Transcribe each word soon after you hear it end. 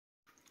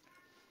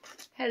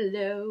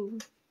Hello.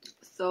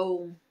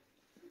 So,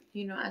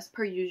 as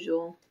per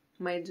usual,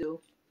 my do.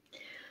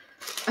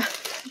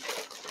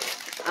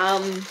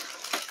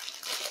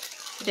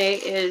 Today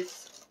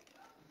is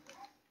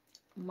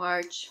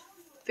March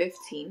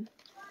 15th.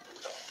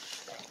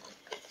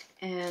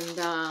 And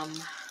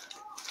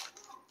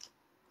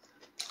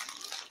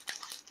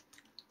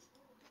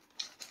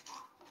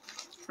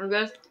I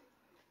guess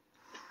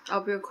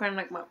I'll be recording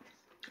like my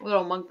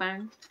little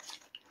mukbang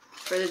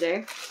for the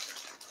day.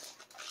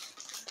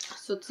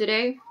 So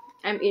today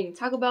I'm eating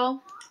Taco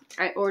Bell.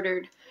 I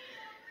ordered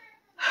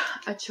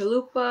a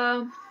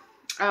chalupa.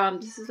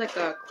 This is like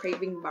a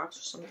craving box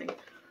or something.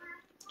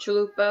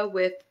 Chalupa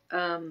with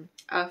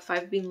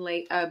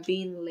a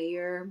bean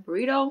layer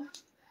burrito.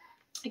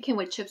 It came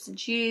with chips and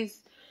cheese.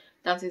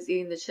 Dante's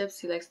eating the chips.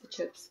 He likes the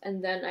chips.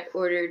 And then I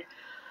ordered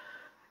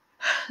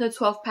the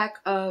 12-pack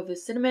of the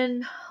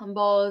cinnamon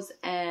balls,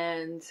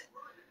 and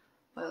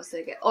what else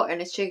did I get? Oh,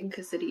 and it's chicken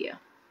quesadilla.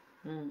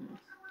 And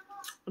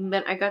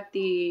then I got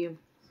the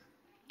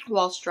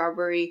wild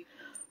strawberry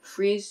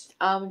freeze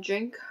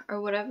drink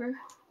or whatever.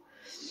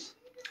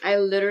 I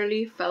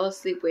literally fell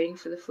asleep waiting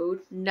for the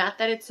food. Not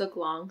that it took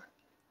long.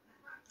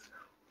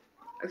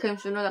 It came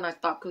sooner than I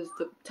thought because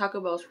the Taco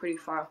Bell is pretty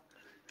far.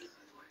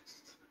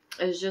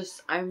 It's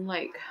just, I'm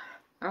like,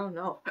 I don't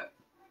know.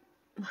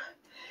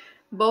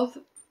 Both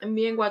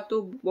me and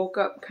Guatu woke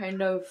up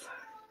kind of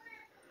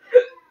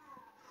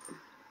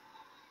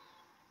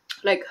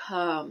like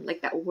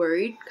that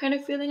worried kind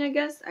of feeling, I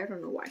guess. I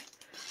don't know why.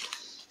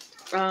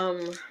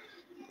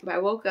 But I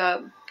woke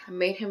up, I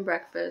made him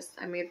breakfast.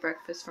 I made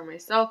breakfast for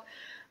myself,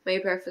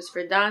 made breakfast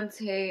for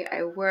Dante.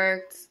 I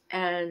worked,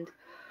 and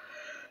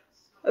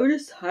I was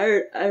just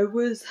tired. I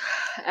was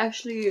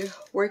actually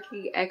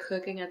working and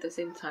cooking at the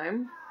same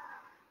time.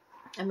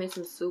 I made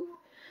some soup,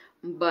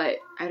 but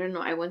I don't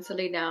know. I went to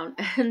lay down,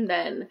 and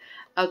then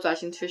I was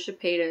watching Trisha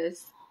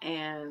Paytas,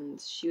 and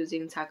she was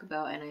eating Taco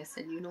Bell, and I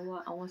said, you know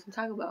what? I want some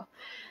Taco Bell.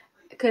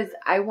 Because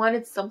I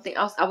wanted something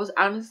else. I was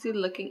honestly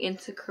looking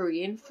into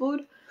Korean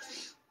food,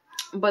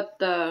 but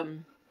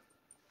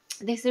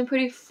they seemed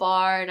pretty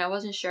far, and I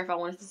wasn't sure if I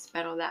wanted to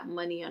spend all that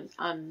money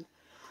on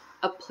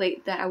a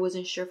plate that I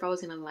wasn't sure if I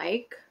was gonna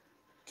like.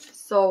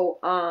 So,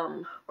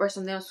 or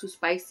something else too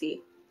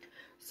spicy.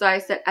 So I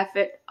said, F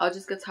it, I'll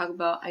just get Taco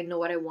Bell. I know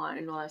what I want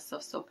and all that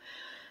stuff. So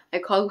I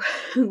called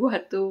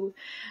Guatu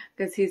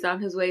because he's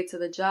on his way to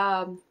the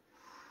job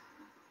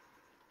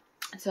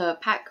to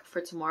pack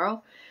for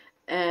tomorrow.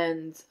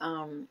 And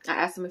I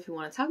asked him if he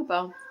wanted Taco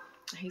Bell.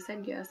 He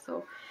said yes.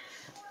 So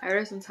I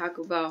ordered some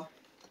Taco Bell.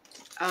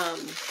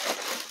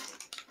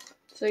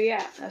 So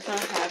yeah, that's what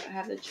I have. I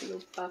have the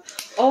chalupa.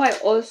 Oh, I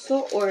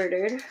also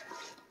ordered.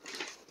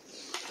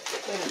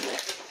 Wait a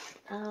minute.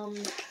 I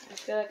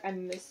feel like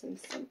I'm missing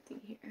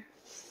something here.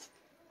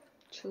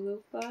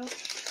 Chalupa,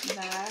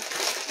 back,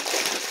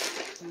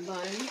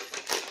 bun,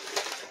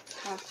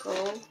 taco.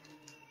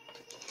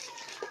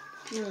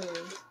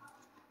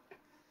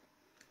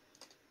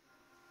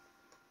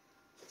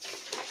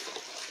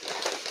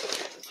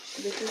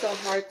 This is a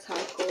hard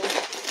taco.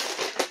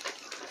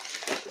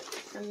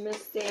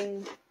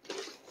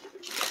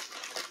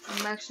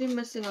 I'm actually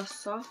missing a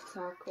soft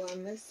taco.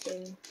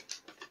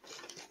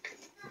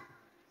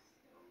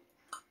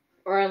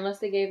 Or unless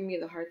they gave me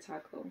the hard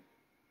taco.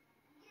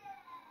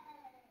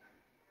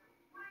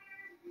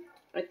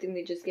 I think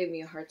they just gave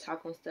me a hard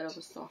taco instead of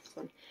a soft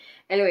one.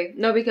 Anyway,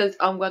 no, because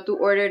Guatu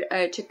ordered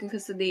a chicken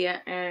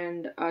quesadilla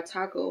and a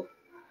taco.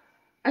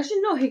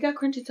 Actually, no, he got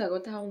crunchy taco.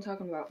 What the hell am I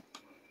talking about?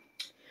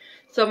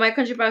 So my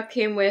crunchy box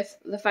came with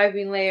the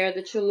 5-bean layer,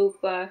 the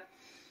chalupa,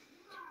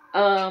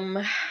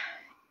 and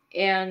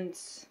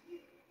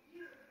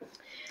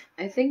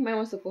I think mine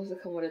was supposed to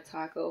come with a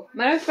taco.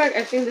 Matter of fact,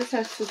 I think this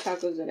has 2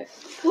 tacos in it.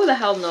 Who the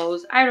hell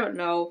knows? I don't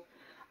know.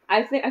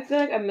 I feel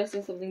like I'm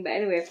missing something. But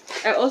anyway,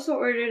 I also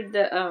ordered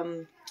the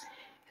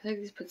like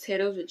these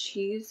potatoes with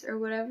cheese or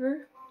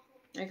whatever.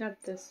 I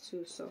got this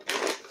too. So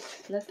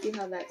let's see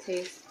how that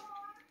tastes.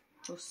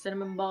 Those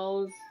cinnamon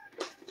balls.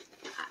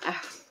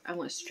 I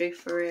went straight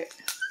for it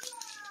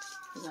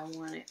because I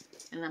want it,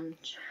 and I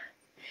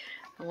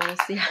want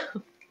to see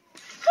how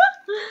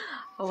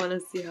I want to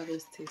see how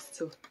this tastes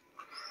too.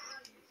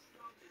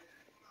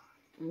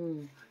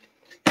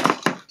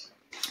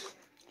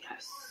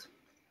 Yes.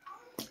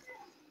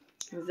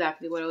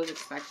 Exactly what I was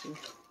expecting.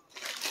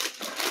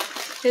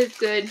 It's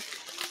good.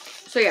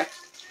 So yeah.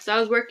 So I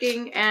was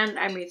working and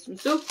I made some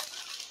soup.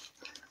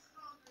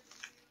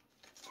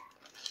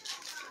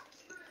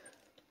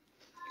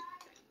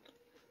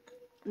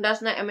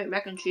 Last night I made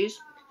mac and cheese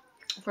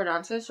for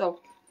Dante,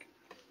 so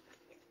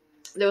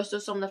there was still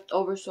some left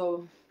over,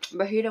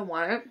 but he didn't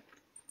want it.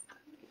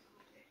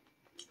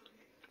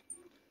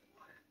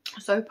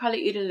 So he'll probably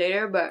eat it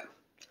later, but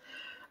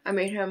I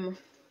made him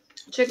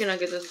chicken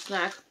nuggets as a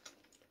snack.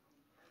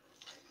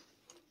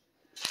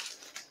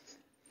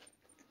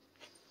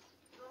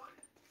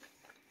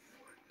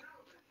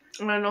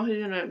 And I know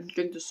he's gonna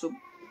drink the soup.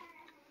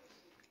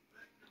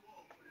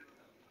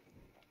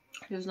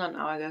 He's not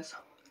now, I guess.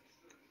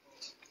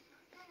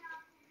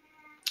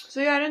 So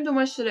yeah, I didn't do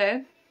much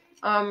today.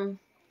 I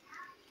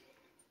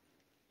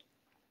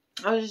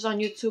was just on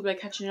YouTube, like,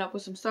 catching up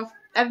with some stuff.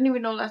 I didn't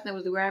even know last night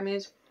was the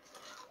Grammys.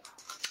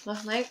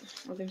 Last night?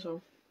 I think so.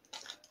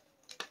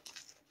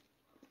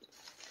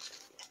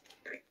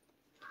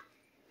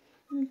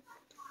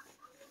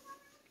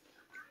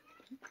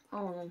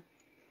 Oh.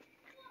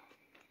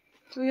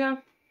 So yeah.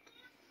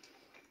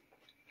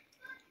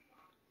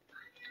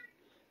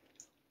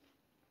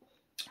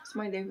 That's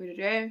my day for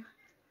today.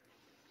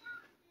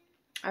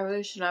 I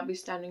really should not be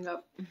standing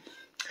up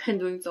and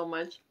doing so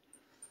much.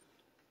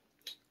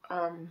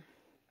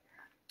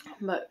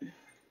 But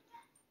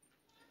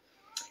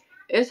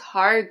it's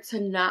hard to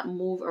not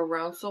move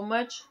around so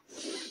much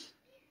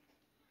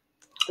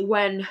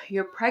when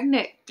you're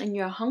pregnant and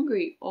you're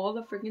hungry all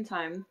the freaking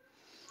time.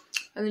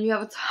 And then you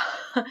have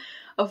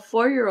a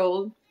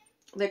 4-year-old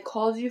that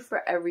calls you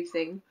for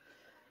everything.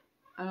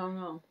 I don't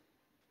know.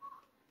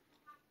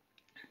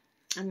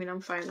 I mean,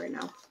 I'm fine right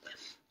now.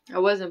 I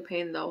was in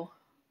pain though.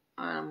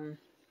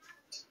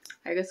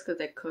 I guess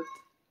because I cooked.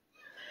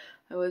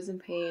 I was in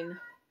pain.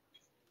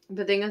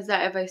 The thing is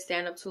that if I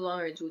stand up too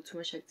long or do too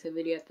much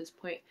activity at this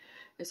point,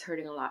 it's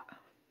hurting a lot.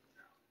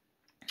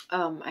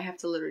 I have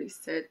to literally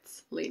sit,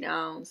 lay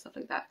down, stuff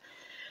like that.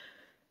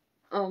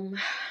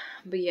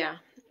 But yeah,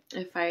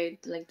 if I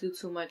like do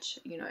too much,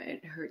 you know,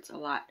 it hurts a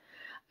lot.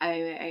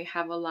 I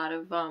have a lot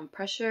of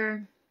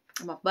pressure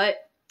on my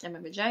butt and my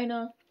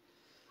vagina.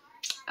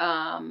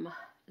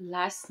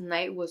 Last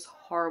night was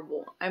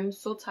horrible. I'm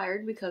so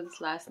tired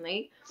because last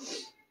night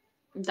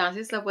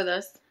Dante slept with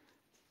us.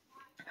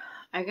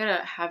 I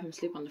gotta have him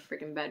sleep on the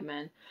freaking bed,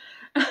 man.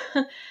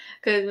 Because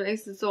it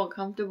makes it so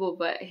uncomfortable.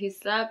 But he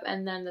slept,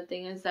 and then the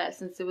thing is that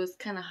since it was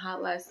kind of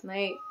hot last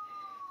night,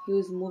 he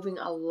was moving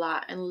a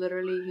lot. And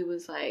literally, he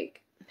was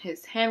like,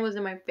 his hand was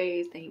in my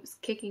face, and he was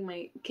kicking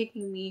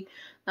me.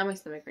 Not my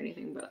stomach or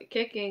anything, but like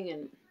kicking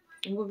and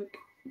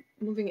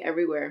moving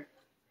everywhere.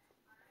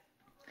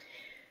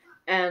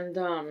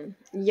 And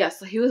yeah,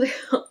 so he was like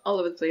all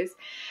over the place.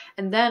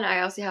 And then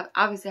I also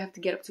obviously have to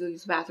get up to go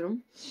use the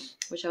bathroom,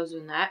 which I was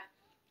doing that.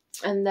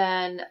 And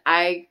then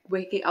I'm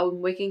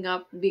waking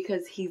up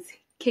because he's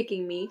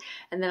kicking me,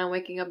 and then I'm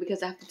waking up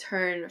because I have to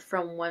turn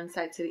from one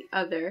side to the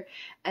other.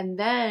 And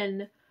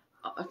then,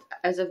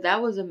 as if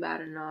that wasn't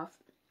bad enough,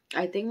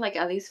 I think like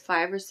at least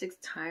 5 or 6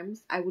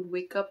 times I would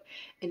wake up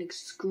in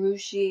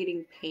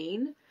excruciating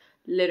pain.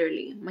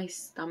 Literally, my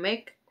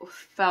stomach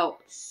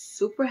felt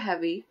super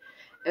heavy.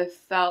 It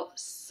felt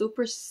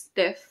super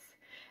stiff,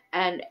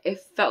 and it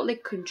felt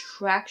like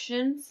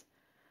contractions,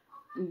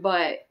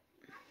 but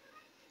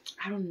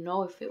I don't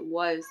know if it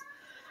was.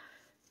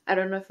 I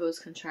don't know if it was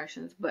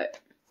contractions, but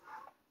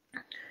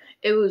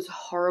it was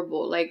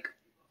horrible. Like,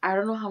 I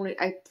don't know how many.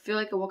 I feel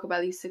like I woke up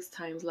at least 6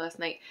 times last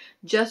night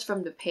just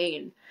from the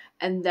pain.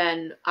 And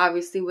then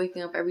obviously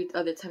waking up every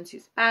other time to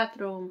use the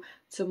bathroom,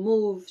 to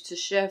move, to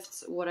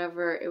shift,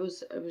 whatever. It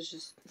was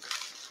just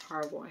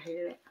horrible. I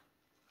hated it.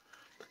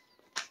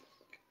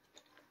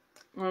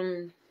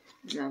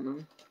 Yeah,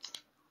 man.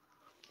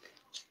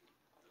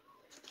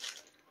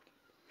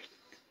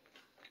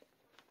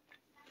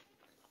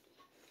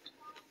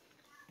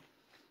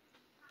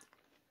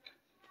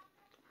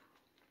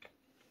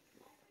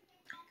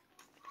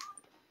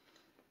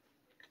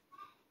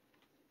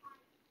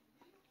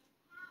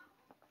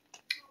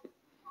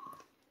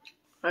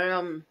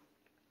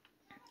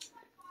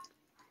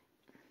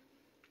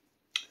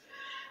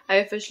 I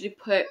officially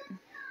put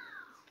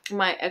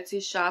my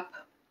Etsy shop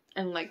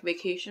in like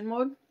vacation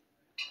mode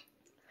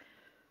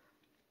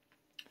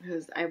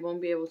because I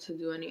won't be able to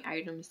do any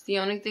items. The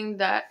only thing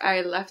that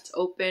I left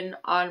open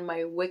on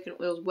my Wicked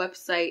Oils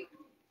website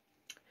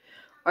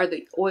are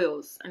the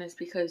oils, and it's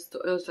because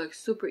the oils are like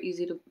super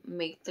easy to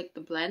make, like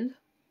the blend.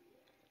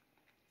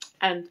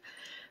 And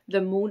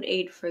the Moon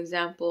Aid, for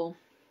example,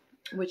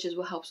 which is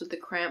what helps with the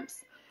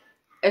cramps,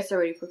 it's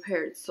already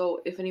prepared.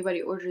 So if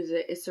anybody orders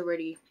it, it's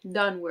already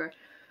done, where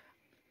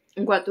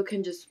Guatu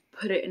can just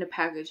put it in a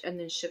package and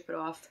then ship it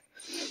off.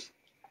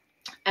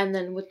 And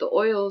then with the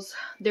oils,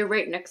 they're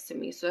right next to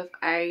me. So if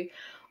I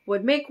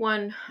would make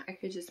one, I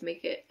could just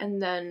make it.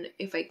 And then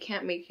if I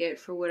can't make it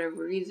for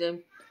whatever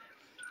reason,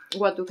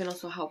 Guatu can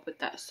also help with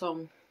that.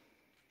 So,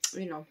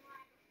 you know,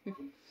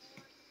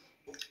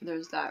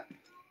 there's that.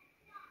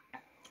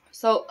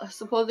 So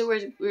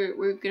supposedly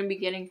we're gonna be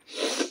getting,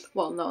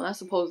 well, no, not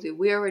supposedly,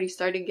 we already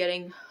started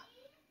getting,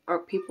 or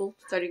people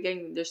started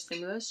getting their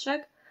stimulus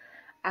check.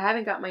 I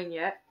haven't got mine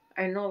yet.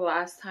 I know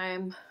last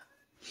time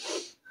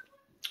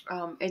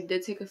it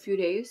did take a few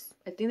days.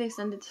 I think they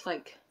sent it to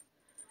like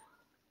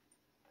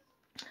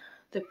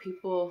the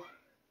people,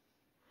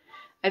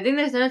 I think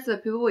they sent it to the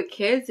people with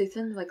kids. They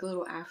sent it like a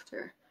little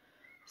after.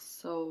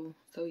 So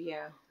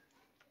yeah,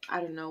 I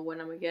don't know when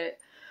I'm gonna get it.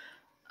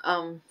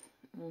 I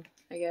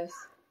guess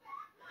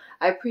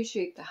I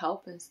appreciate the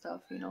help and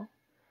stuff, you know.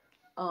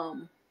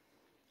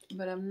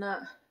 But I'm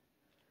not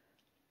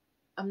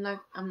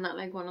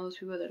like one of those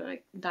people that are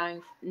like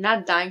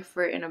not dying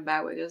for it in a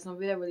bad way. There's some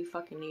people that really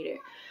fucking need it,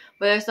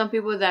 but there's some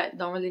people that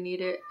don't really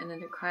need it, and then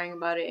they're crying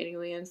about it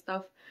anyway and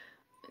stuff.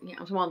 yeah,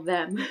 I'm talking about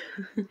them.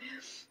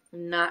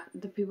 Not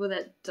the people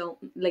that don't,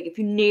 like, if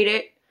you need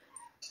it,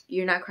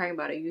 you're not crying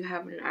about it. You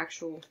have an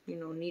actual, you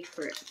know, need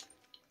for it.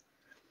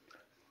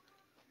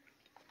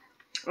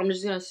 I'm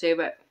just gonna save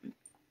it.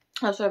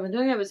 That's what I've been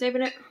doing. I've been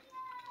saving it.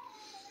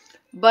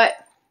 But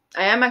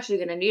I am actually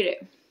gonna need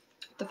it.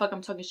 What the fuck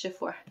I'm talking shit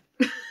for?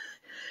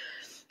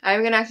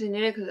 I'm gonna actually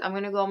need it because I'm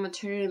gonna go on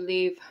maternity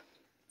leave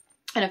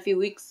in a few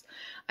weeks.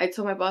 I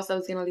told my boss I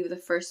was gonna leave the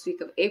first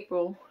week of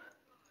April.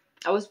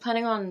 I was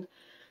planning on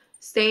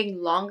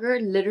staying longer,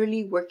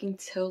 literally working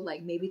till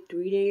like maybe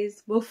 3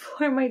 days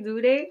before my due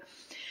date,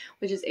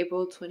 which is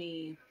April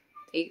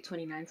 28,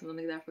 29, something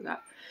like that, I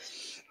forgot.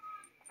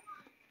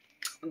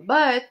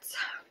 But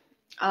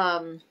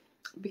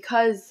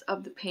because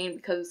of the pain,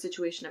 because of the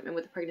situation I'm in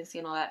with the pregnancy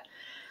and all that,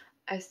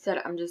 I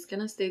said I'm just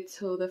gonna stay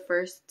till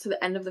the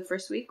end of the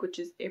first week, which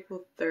is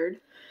April 3rd.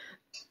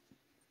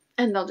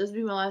 And that'll just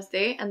be my last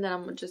day, and then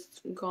I'm gonna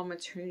just go on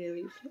maternity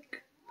leave.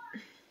 Like,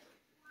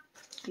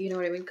 you know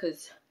what I mean?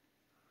 Because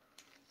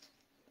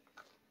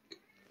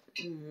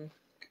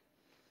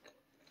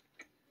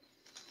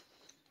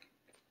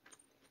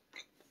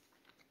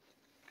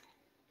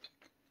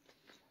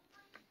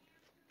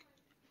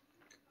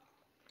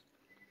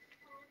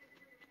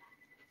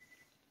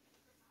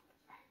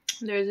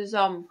there's this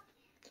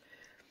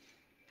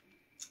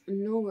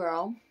new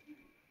girl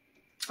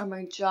at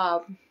my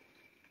job,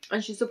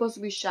 and she's supposed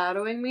to be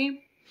shadowing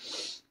me.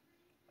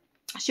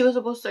 She was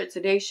supposed to start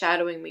today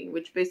shadowing me,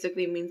 which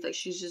basically means like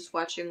she's just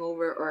watching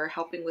over or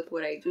helping with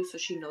what I do, so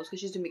she knows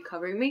because she's gonna be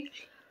covering me.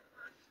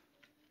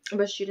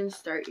 But she didn't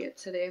start yet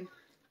today.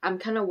 I'm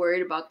kind of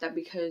worried about that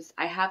because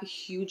I have a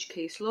huge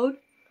caseload.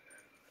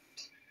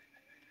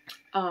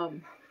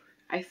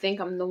 I think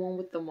I'm the one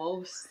with the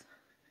most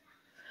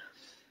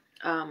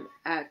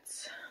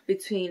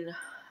between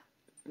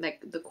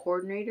like the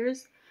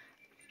coordinators.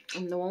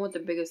 I'm the one with the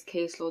biggest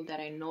caseload that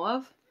I know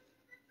of.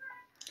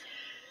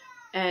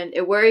 And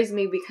it worries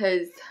me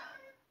because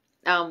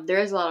there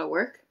is a lot of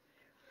work.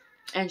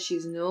 And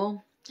she's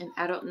new. And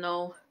I don't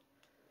know.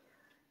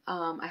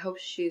 I hope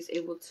she's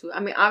able to. I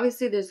mean,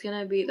 obviously there's going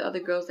to be the other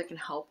girls that can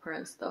help her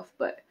and stuff.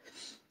 But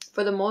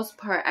for the most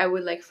part, I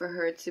would like for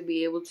her to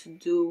be able to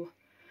do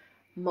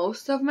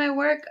most of my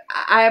work.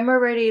 I'm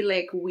already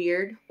like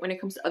weird when it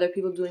comes to other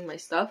people doing my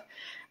stuff.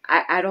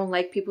 I don't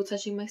like people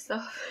touching my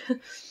stuff.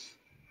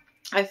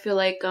 I feel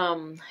like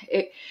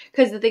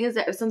because the thing is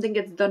that if something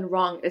gets done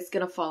wrong, it's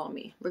gonna follow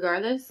me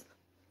regardless,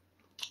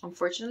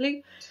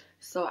 unfortunately.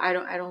 So I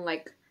don't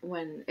like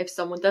if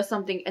someone does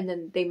something and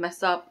then they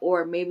mess up,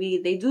 or maybe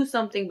they do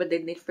something but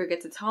then they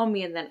forget to tell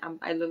me, and then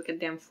I look like a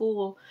damn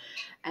fool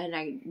and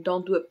I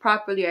don't do it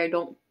properly, or I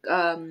don't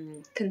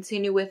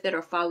continue with it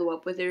or follow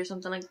up with it or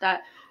something like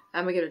that.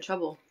 I'm gonna get in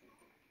trouble.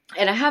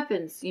 And it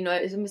happens, you know,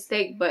 it's a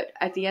mistake, but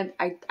at the end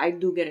I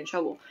do get in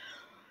trouble.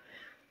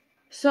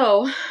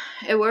 So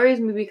it worries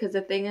me because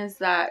the thing is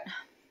that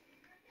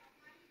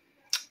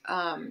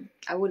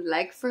I would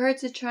like for her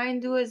to try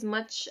and do as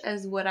much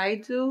as what I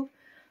do,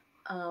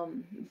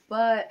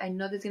 but I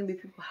know there's gonna be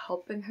people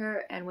helping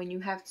her, and when you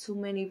have too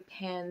many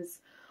hands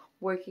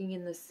working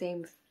in the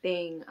same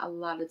thing, a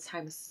lot of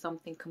times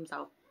something comes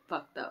out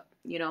fucked up,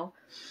 you know.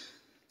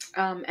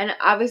 And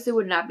obviously it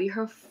would not be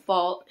her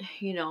fault,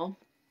 you know.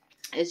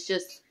 It's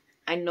just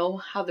I know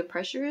how the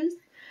pressure is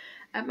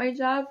at my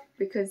job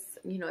because,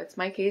 you know, it's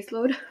my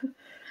caseload.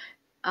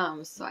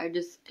 So I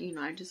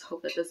just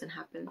hope that doesn't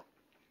happen.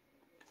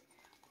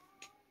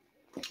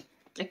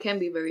 It can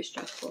be very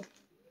stressful.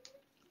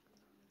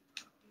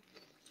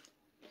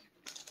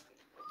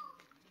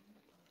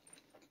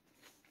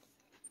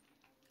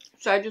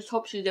 So I just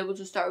hope she's able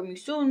to start with me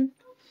soon.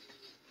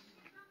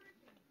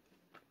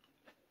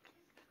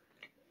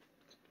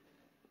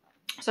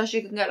 So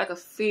she can get like a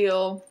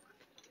feel,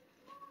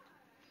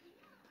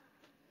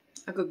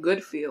 like a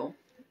good feel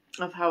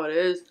of how it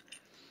is,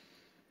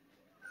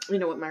 you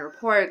know, with my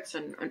reports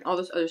and all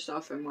this other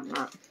stuff and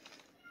whatnot.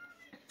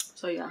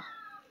 So yeah.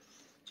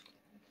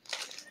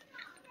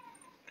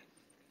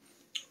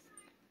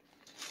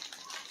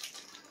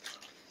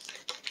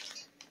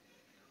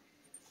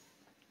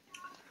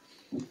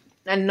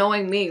 And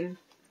knowing me,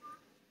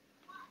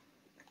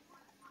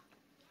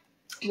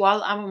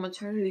 while I'm on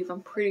maternity leave,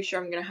 I'm pretty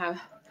sure I'm gonna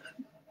have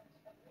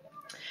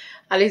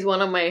at least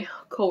one of my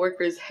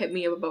coworkers hit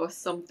me up about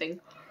something,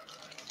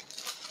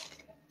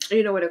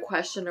 you know, with a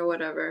question or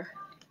whatever.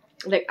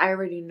 Like, I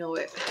already know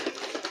it,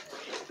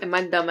 and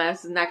my dumb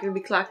ass is not gonna be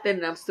clocked in,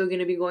 and I'm still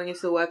gonna be going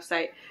into the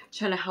website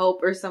trying to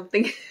help or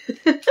something.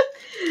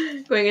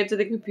 Going into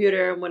the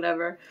computer and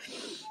whatever.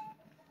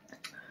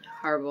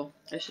 Horrible.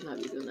 I should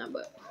not be doing that,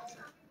 but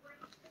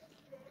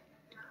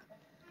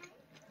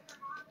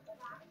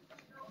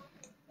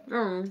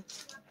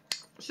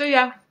so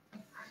yeah,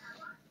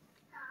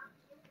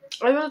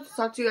 I wanted to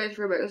talk to you guys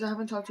for a bit because I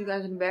haven't talked to you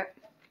guys in a bit.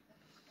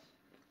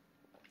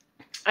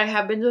 I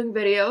have been doing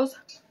videos,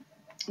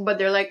 but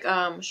they're like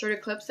shorter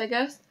clips, I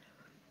guess.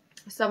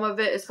 Some of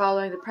it is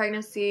following the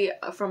pregnancy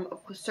from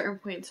a certain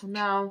point until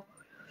now,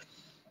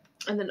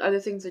 and then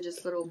other things are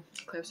just little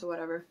clips or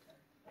whatever.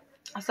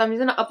 So I'm just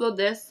gonna upload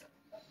this.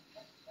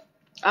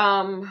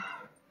 I'm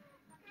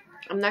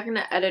not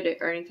gonna edit it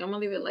or anything. I'm gonna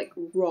leave it like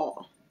raw.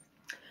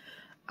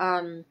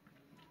 I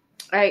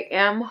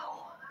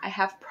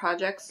have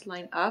projects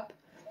lined up,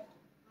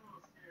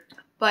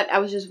 but I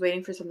was just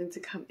waiting for something to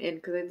come in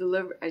because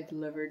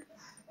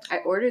I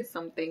ordered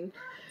something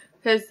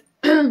because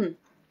my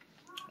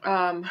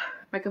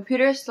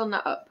computer is still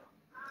not up,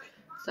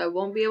 so I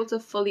won't be able to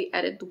fully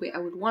edit the way I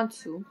would want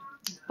to.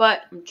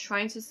 But I'm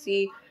trying to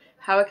see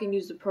how I can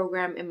use the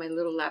program in my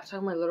little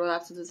laptop. My little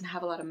laptop doesn't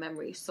have a lot of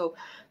memory, so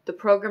the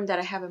program that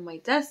I have in my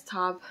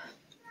desktop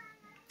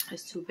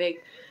is too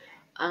big.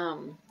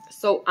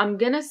 So I'm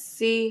gonna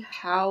see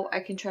how I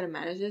can try to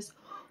manage this,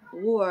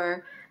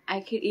 or I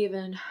could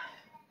even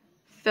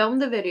film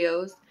the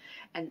videos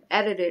and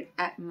edit it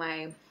at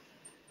my,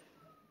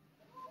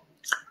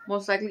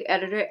 most likely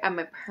edit it at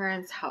my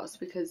parents' house,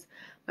 because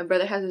my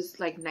brother has this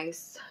like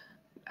nice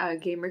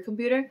gamer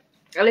computer,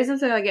 at least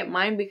until I get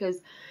mine,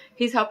 because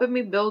he's helping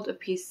me build a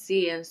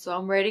PC, and so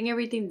I'm writing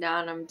everything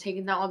down. I'm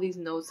taking down all these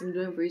notes. I'm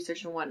doing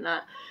research and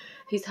whatnot.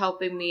 He's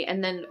helping me,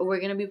 and then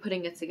we're gonna be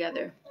putting it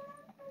together.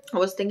 I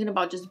was thinking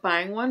about just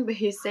buying one, but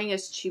he's saying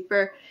it's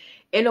cheaper.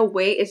 In a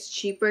way, it's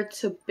cheaper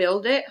to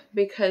build it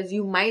because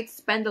you might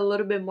spend a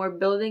little bit more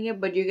building it,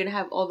 but you're gonna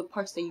have all the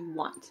parts that you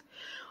want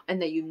and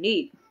that you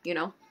need, you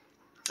know.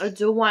 I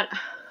do want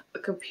a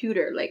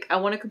computer. Like, I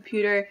want a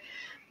computer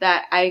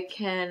that I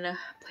can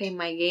play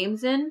my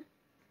games in.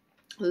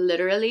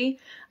 Literally,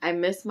 I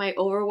miss my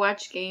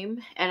Overwatch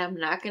game, and I'm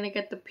not gonna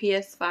get the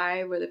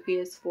PS5 or the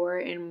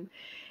PS4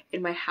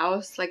 in my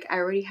house. Like, I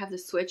already have the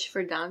Switch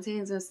for Dante,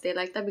 and it's gonna stay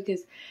like that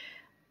because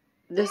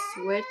the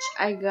Switch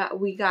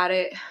we got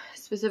it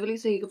specifically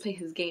so he could play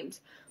his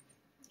games,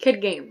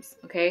 kid games.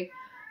 Okay,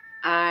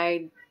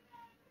 I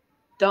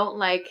don't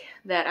like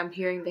that I'm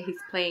hearing that he's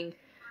playing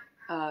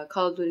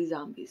Call of Duty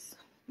Zombies.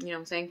 You know what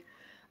I'm saying?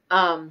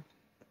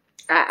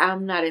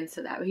 I'm not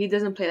into that. He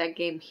doesn't play that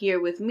game here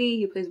with me.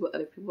 He plays with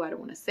other people. I don't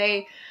want to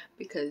say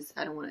because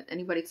I don't want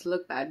anybody to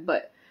look bad,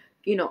 but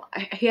you know,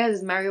 he has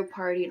his Mario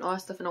Party and all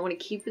that stuff, and I want to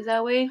keep it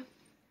that way.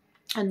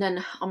 And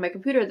then on my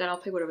computer, then I'll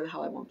play whatever the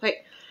hell I want to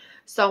play.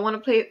 So I want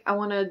to play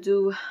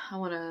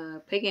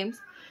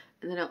games,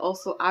 and then I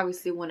also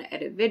obviously want to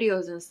edit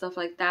videos and stuff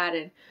like that,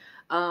 and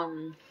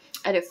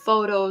edit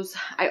photos.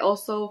 I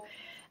also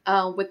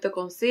with the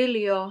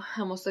Concilio,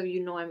 most of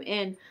you know I'm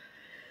in.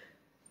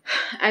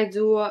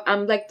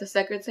 I'm like the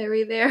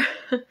secretary there.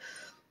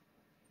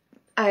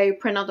 I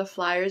print out the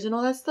flyers and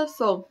all that stuff,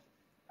 so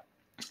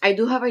I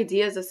do have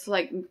ideas as to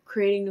like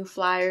creating new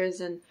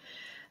flyers and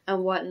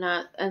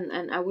whatnot,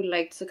 and I would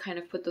like to kind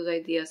of put those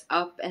ideas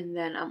up. And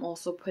then I'm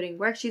also putting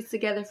worksheets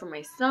together for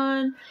my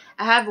son.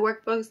 I have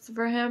workbooks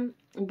for him,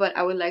 but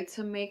I would like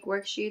to make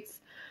worksheets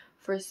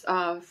for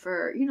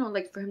you know,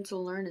 like for him to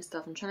learn and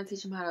stuff. I'm trying to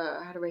teach him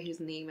how to write his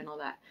name and all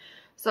that.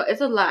 So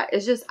it's a lot.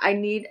 It's just I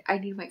need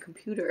my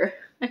computer.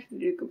 I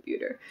need a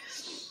computer.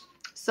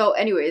 So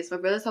anyways, my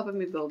brother's helping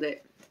me build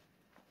it.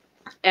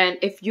 And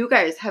if you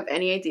guys have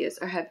any ideas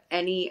or have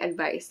any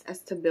advice as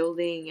to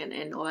building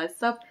and all that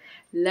stuff,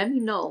 let me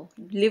know.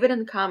 Leave it in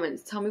the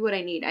comments. Tell me what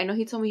I need. I know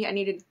he told me I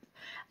needed,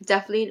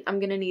 definitely I'm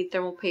gonna need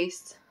thermal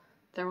paste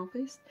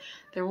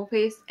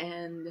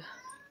and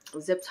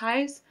zip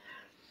ties.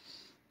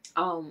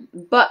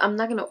 But I'm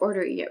not gonna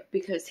order it yet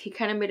because he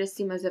kind of made it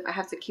seem as if I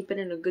have to keep it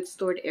in a good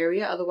stored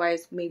area,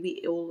 otherwise maybe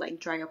it will like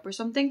dry up or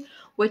something,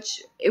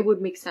 which it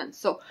would make sense.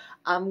 So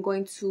I'm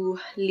going to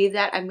leave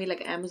that. I made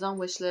like an Amazon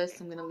wish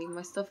list. I'm gonna leave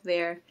my stuff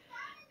there,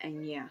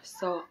 and yeah,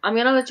 so I'm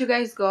gonna let you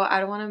guys go. I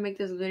don't want to make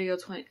this video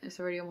it's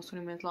already almost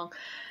 20 minutes long.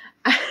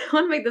 I don't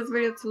want to make this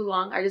video too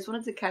long. I just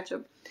wanted to catch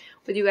up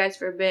with you guys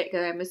for a bit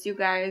because I miss you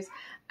guys.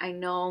 I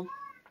know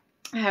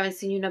I haven't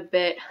seen you in a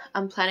bit.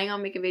 I'm planning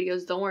on making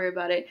videos. Don't worry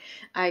about it.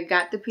 I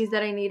got the piece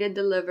that I needed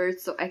delivered,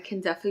 so I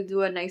can definitely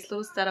do a nice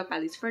little setup,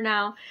 at least for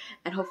now.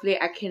 And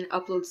hopefully I can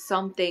upload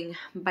something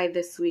by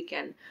this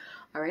weekend.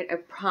 Alright, I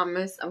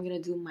promise I'm going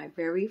to do my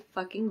very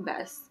fucking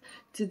best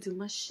to do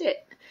my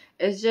shit.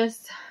 It's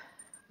just,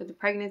 with the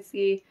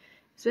pregnancy,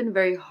 it's been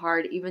very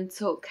hard even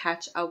to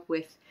catch up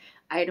with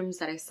items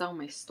that I saw in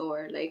my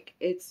store. Like,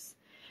 it's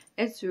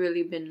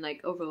really been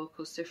like a roller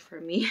coaster for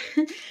me.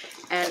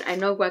 And I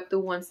know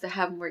Guatu wants to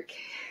have more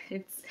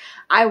kids.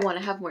 I want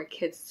to have more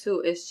kids too.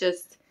 It's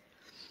just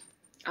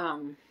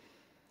I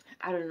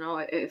don't know,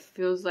 it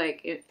feels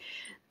like it.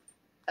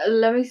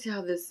 Let me see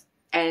how this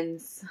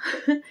ends.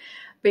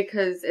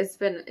 Because it's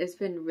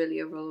been really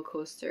a roller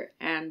coaster,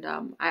 and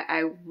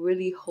I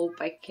really hope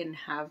I can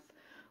have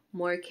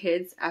more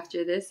kids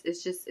after this.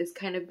 It's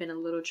kind of been a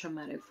little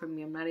traumatic for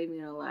me. I'm not even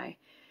gonna lie.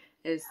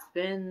 It's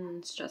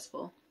been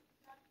stressful.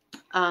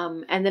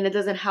 And then it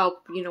doesn't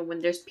help, you know,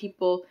 when there's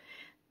people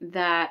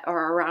that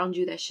are around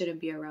you that shouldn't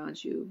be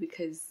around you,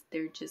 because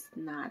they're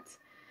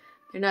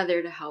not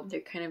there to help. They're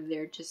kind of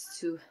there just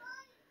to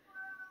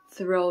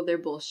throw their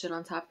bullshit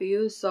on top of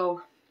you.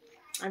 So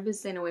I've been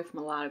staying away from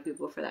a lot of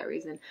people for that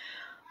reason.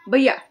 But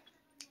yeah,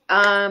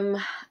 I'm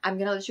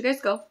gonna let you guys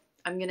go.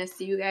 I'm gonna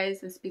see you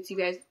guys and speak to you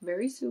guys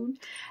very soon.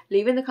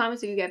 Leave in the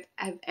comments if you guys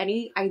have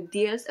any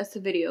ideas as to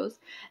videos,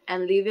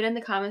 and leave it in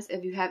the comments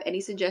if you have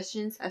any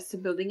suggestions as to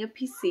building a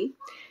PC.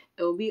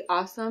 It will be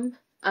awesome.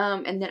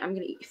 And then I'm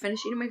gonna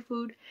finish eating my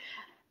food,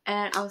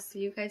 and I'll see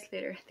you guys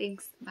later.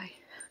 Thanks. Bye.